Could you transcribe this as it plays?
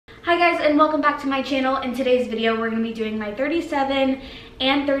Hi guys, and welcome back to my channel. In today's video, we're going to be doing my 37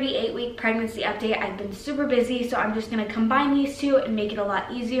 and 38 week pregnancy update. I've been super busy, so I'm just going to combine these two and make it a lot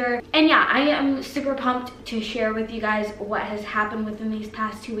easier. And yeah, I am super pumped to share with you guys what has happened within these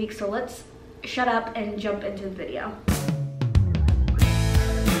past 2 weeks. So let's shut up and jump into the video.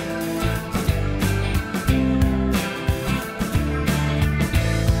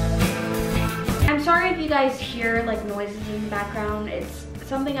 I'm sorry if you guys hear like noises in the background. It's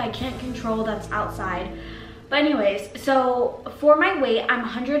something I can't control that's outside. But anyways, so for my weight, I'm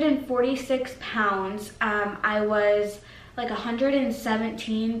 146 pounds. I was like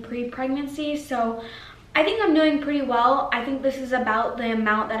 117 pre-pregnancy, so I think I'm doing pretty well. I think this is about the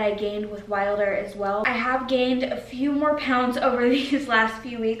amount that I gained with Wilder as well. I have gained a few more pounds over these last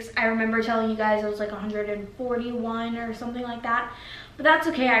few weeks. I remember telling you guys it was like 141 or something like that. But that's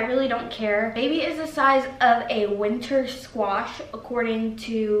okay, I really don't care. Baby is the size of a winter squash according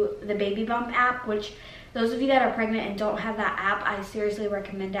to the Baby Bump app, which those of you that are pregnant and don't have that app, I seriously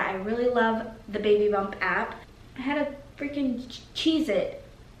recommend it. I really love the Baby Bump app. I had a freaking Cheez-It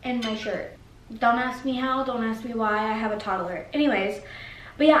in my shirt. Don't ask me how, don't ask me why, I have a toddler. Anyways,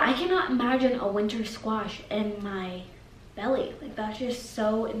 but yeah, I cannot imagine a winter squash in my belly. Like, that's just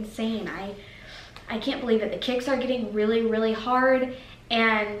so insane. I can't believe it. The kicks are getting really, really hard,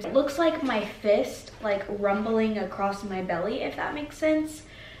 and it looks like my fist like rumbling across my belly, if that makes sense.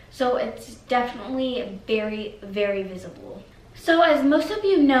 So it's definitely very, very visible. So as most of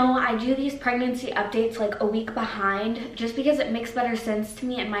you know, I do these pregnancy updates like a week behind, just because it makes better sense to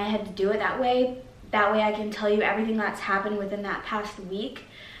me in my head to do it that way. That way I can tell you everything that's happened within that past week.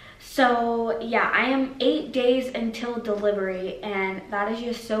 So yeah, I am 8 days until delivery, and that is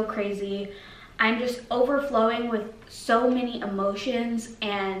just so crazy. I'm just overflowing with so many emotions,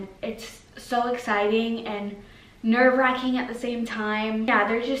 and it's so exciting and nerve-wracking at the same time. Yeah,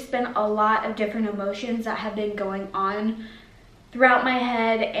 there's just been a lot of different emotions that have been going on throughout my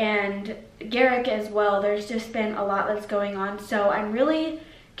head, and Garrick as well. There's just been a lot that's going on. So I'm really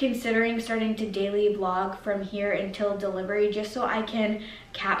considering starting to daily vlog from here until delivery, just so I can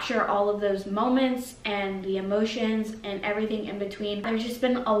capture all of those moments and the emotions and everything in between. There's just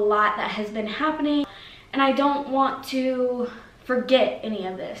been a lot that has been happening, and I don't want to forget any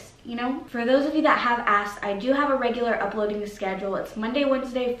of this, you know? For those of you that have asked, I do have a regular uploading schedule. It's Monday,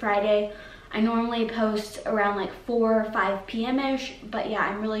 Wednesday, Friday. I normally post around like 4 or 5 p.m.-ish, but yeah,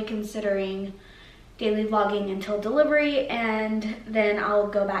 I'm really considering daily vlogging until delivery, and then I'll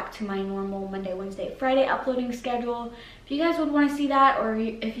go back to my normal Monday, Wednesday, Friday uploading schedule. If you guys would want to see that, or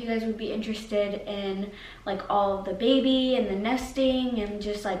if you guys would be interested in like all of the baby and the nesting and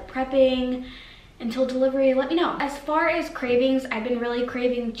just like prepping until delivery, let me know. As far as cravings, I've been really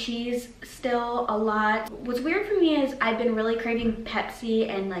craving cheese still a lot. What's weird for me is I've been really craving Pepsi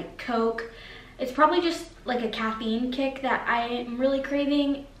and like Coke. It's probably just like a caffeine kick that I am really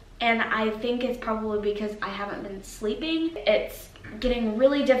craving, and I think it's probably because I haven't been sleeping. It's getting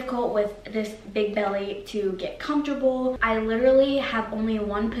really difficult with this big belly to get comfortable. I literally have only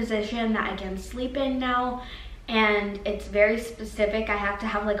one position that I can sleep in now, and it's very specific. I have to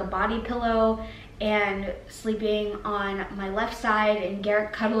have like a body pillow and sleeping on my left side, and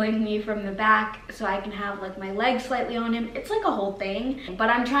Garrett cuddling me from the back so I can have like my legs slightly on him. It's like a whole thing, but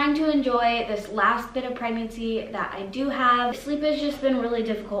I'm trying to enjoy this last bit of pregnancy that I do have. Sleep has just been really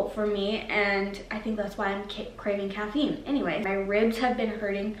difficult for me, and I think that's why I'm craving caffeine. Anyway, my ribs have been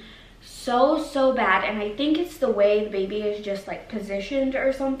hurting so bad, and I think it's the way the baby is just like positioned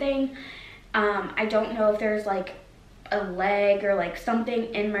or something. I don't know if there's like a leg or like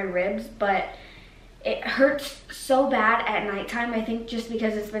something in my ribs, but it hurts so bad at nighttime. I think just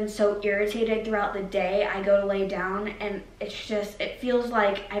because it's been so irritated throughout the day, I go to lay down and it's just, it feels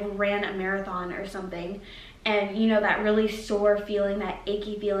like I've ran a marathon or something. And you know, that really sore feeling, that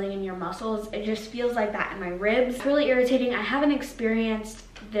achy feeling in your muscles, it just feels like that in my ribs. It's really irritating. I haven't experienced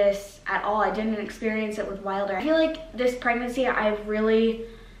this at all. I didn't experience it with Wilder. I feel like this pregnancy, I've really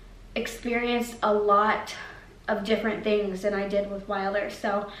experienced a lot of different things than I did with Wilder.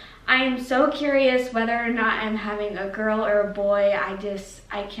 So I am so curious whether or not I'm having a girl or a boy.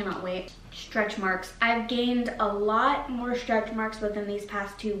 I cannot wait. Stretch marks. I've gained a lot more stretch marks within these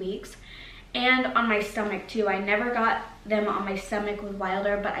past 2 weeks, and on my stomach too. I never got them on my stomach with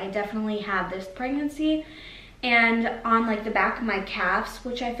Wilder, but I definitely have this pregnancy, and on like the back of my calves,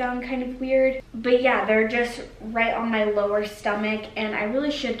 which I found kind of weird. But yeah, they're just right on my lower stomach, and I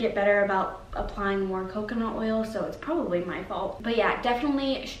really should get better about applying more coconut oil, so it's probably my fault. But yeah,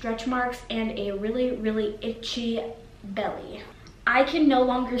 definitely stretch marks and a really, really itchy belly. I can no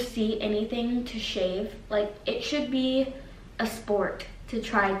longer see anything to shave. Like, it should be a sport to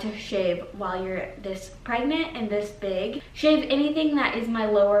try to shave while you're this pregnant and this big. Shave anything that is my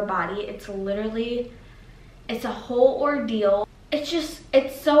lower body. It's literally, it's a whole ordeal.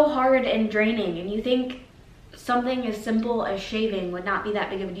 It's so hard and draining, and you think something as simple as shaving would not be that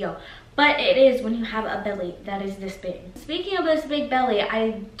big of a deal. But it is when you have a belly that is this big. Speaking of this big belly,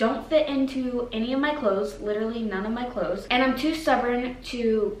 I don't fit into any of my clothes, literally none of my clothes. And I'm too stubborn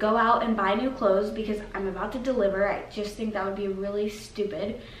to go out and buy new clothes because I'm about to deliver. I just think that would be really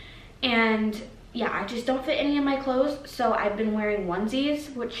stupid. And yeah, I just don't fit any of my clothes. So I've been wearing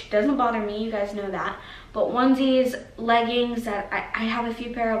onesies, which doesn't bother me, you guys know that. But onesies, leggings, that I have a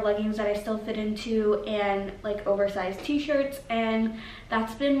few pair of leggings that I still fit into, and like oversized t-shirts, and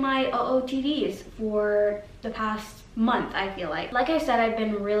that's been my OOTDs for the past month, I feel like. Like I said, I've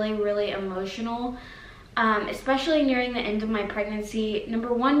been really emotional, especially nearing the end of my pregnancy.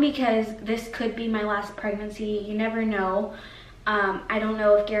 Number one, because this could be my last pregnancy. You never know. I don't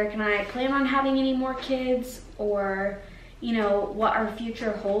know if Garrick and I plan on having any more kids, or you know, what our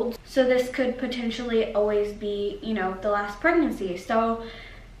future holds. So this could potentially always be, you know, the last pregnancy. So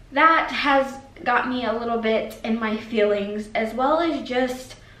that has got me a little bit in my feelings, as well as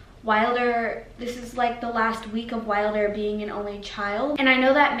just Wilder. This is like the last week of Wilder being an only child. And I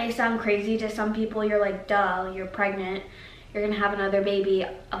know that may sound crazy to some people. You're like, duh, you're pregnant, you're gonna have another baby.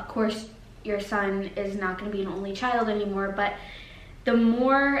 Of course, your son is not gonna be an only child anymore. But the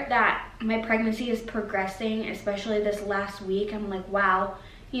more that my pregnancy is progressing, especially this last week, I'm like, wow,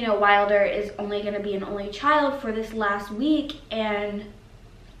 you know, Wilder is only gonna be an only child for this last week. And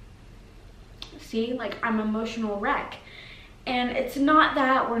see, like, I'm an emotional wreck. And it's not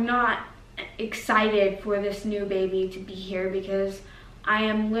that we're not excited for this new baby to be here, because I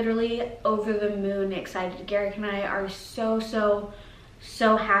am literally over the moon excited. Garrick and I are so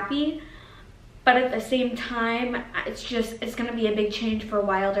happy. But at the same time, it's gonna be a big change for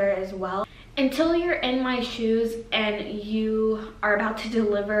Wilder as well. Until you're in my shoes and you are about to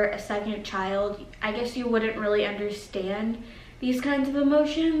deliver a second child, I guess you wouldn't really understand these kinds of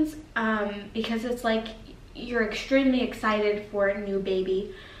emotions, because it's like you're extremely excited for a new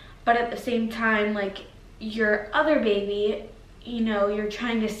baby, but at the same time, like, your other baby, you know, you're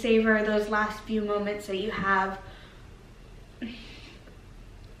trying to savor those last few moments that you have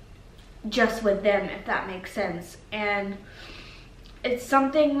just with them, if that makes sense. And it's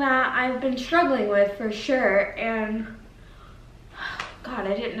something that I've been struggling with for sure. And God,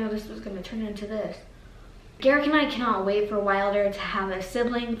 I didn't know this was going to turn into this. Garrick and I cannot wait for Wilder to have a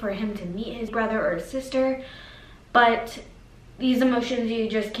sibling, for him to meet his brother or sister. But these emotions you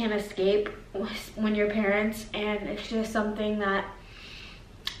just can't escape when you're parents, and it's just something that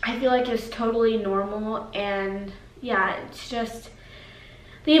I feel like is totally normal. And yeah, it's just,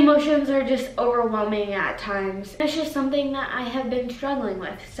 the emotions are just overwhelming at times. It's just something that I have been struggling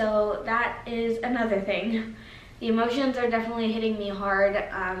with, so that is another thing. The emotions are definitely hitting me hard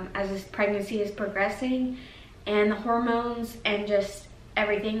as this pregnancy is progressing, and the hormones and just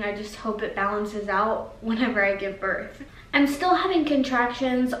everything. I just hope it balances out whenever I give birth. I'm still having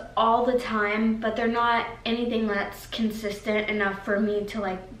contractions all the time, but they're not anything that's consistent enough for me to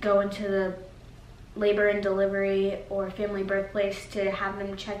like go into the labor and delivery or family birth place to have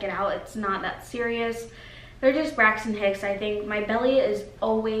them check it out. It's not that serious. They're just Braxton Hicks. I think my belly is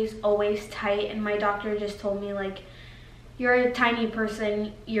always tight, and my doctor just told me, like, you're a tiny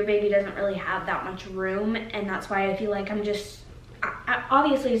person, your baby doesn't really have that much room, and that's why I feel like I'm just,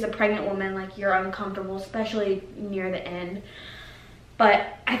 obviously as a pregnant woman, like, you're uncomfortable, especially near the end.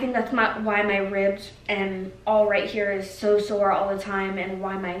 But I think that's why my ribs and all right here is so sore all the time, and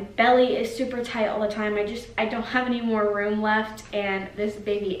why my belly is super tight all the time. I don't have any more room left, and this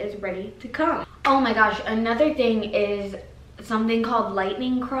baby is ready to come. Oh my gosh, another thing is something called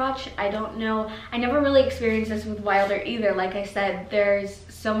lightning crotch. I don't know, I never really experienced this with Wilder either. Like I said, there's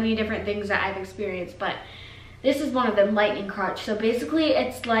so many different things that I've experienced, but this is one of them, lightning crotch. So basically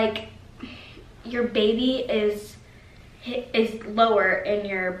it's like your baby is lower in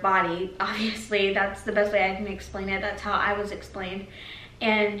your body. Obviously, that's the best way I can explain it. That's how I was explained.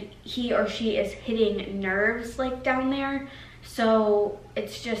 And he or she is hitting nerves like down there. So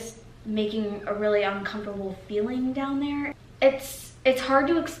it's just making a really uncomfortable feeling down there. It's hard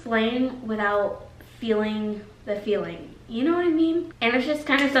to explain without feeling the feeling. You know what I mean? And it's just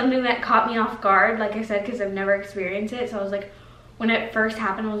kind of something that caught me off guard, like I said, because I've never experienced it. So I was like, when it first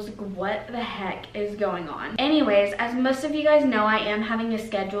happened, I was like, what the heck is going on? Anyways, as most of you guys know, I am having a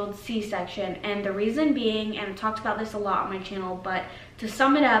scheduled C-section, and the reason being, and I've talked about this a lot on my channel, but to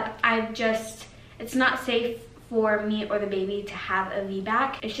sum it up, it's not safe for me or the baby to have a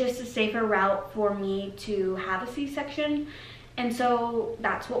VBAC. It's just a safer route for me to have a C-section. And so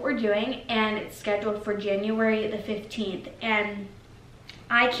that's what we're doing, and it's scheduled for January the 15th. And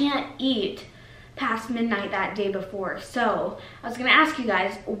I can't eat past midnight that day before. So I was gonna ask you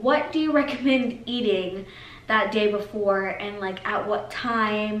guys, what do you recommend eating that day before, and like at what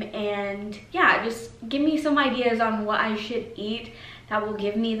time? And yeah, just give me some ideas on what I should eat that will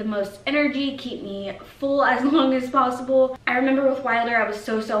give me the most energy, keep me full as long as possible. I remember with Wilder, I was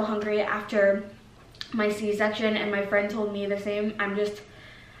so hungry after my C-section, and my friend told me the same.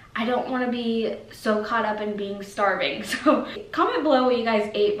 I don't want to be so caught up in being starving. So comment below what you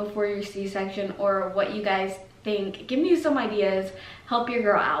guys ate before your C-section, or what you guys think. Give me some ideas, help your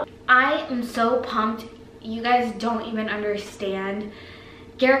girl out. I am so pumped, you guys don't even understand.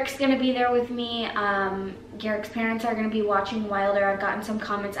 Garrick's gonna be there with me. Garrick's parents are gonna be watching Wilder. I've gotten some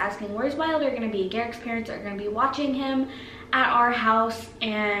comments asking, where's Wilder gonna be? Garrick's parents are gonna be watching him at our house,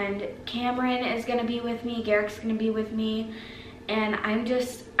 and Cameron is gonna be with me. Garrick's gonna be with me. And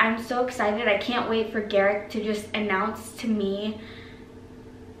I'm so excited. I can't wait for Garrick to just announce to me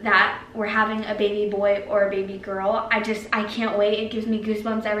that we're having a baby boy or a baby girl. I can't wait. It gives me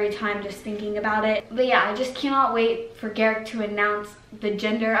goosebumps every time just thinking about it. But yeah, I just cannot wait for Garrick to announce the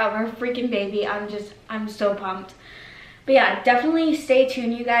gender of our freaking baby. I'm so pumped. But yeah, definitely stay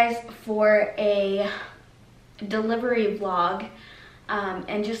tuned, you guys, for a delivery vlog,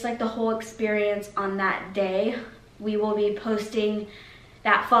 and just like the whole experience on that day. We will be posting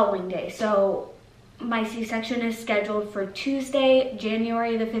that following day. So my C-section is scheduled for Tuesday,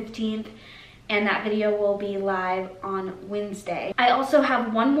 January the 15th, and that video will be live on Wednesday. I also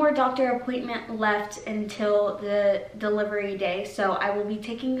have one more doctor appointment left until the delivery day, so I will be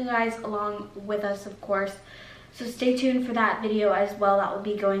taking you guys along with us, of course. So stay tuned for that video as well. That will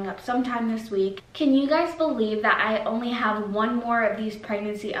be going up sometime this week. Can you guys believe that I only have one more of these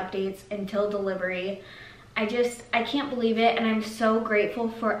pregnancy updates until delivery? I can't believe it, and I'm so grateful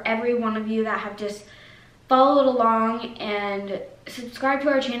for every one of you that have just followed along and subscribed to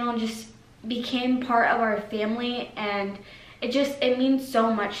our channel and just became part of our family. And it means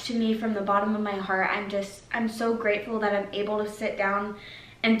so much to me from the bottom of my heart. I'm so grateful that I'm able to sit down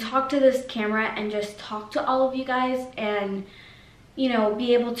and talk to this camera and just talk to all of you guys, and you know,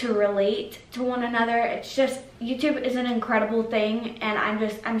 be able to relate to one another. It's just, YouTube is an incredible thing, and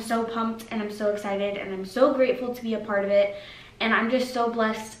I'm so pumped, and I'm so excited, and I'm so grateful to be a part of it. And I'm just so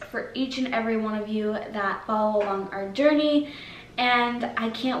blessed for each and every one of you that follow along our journey. And I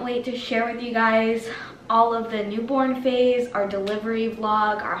can't wait to share with you guys all of the newborn phase, our delivery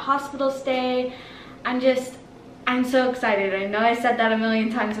vlog, our hospital stay. I'm so excited. I know I said that a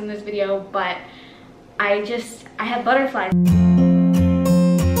million times in this video, but I have butterflies.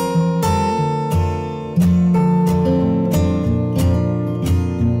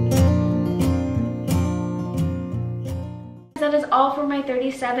 That is all for my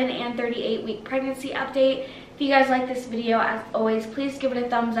 37 and 38 week pregnancy update. If you guys like this video, as always, please give it a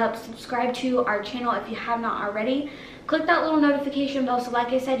thumbs up. Subscribe to our channel if you have not already. Click that little notification bell so, like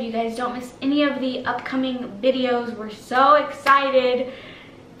I said, you guys don't miss any of the upcoming videos. We're so excited.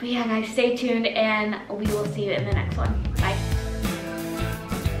 But yeah, guys, stay tuned, and we will see you in the next one.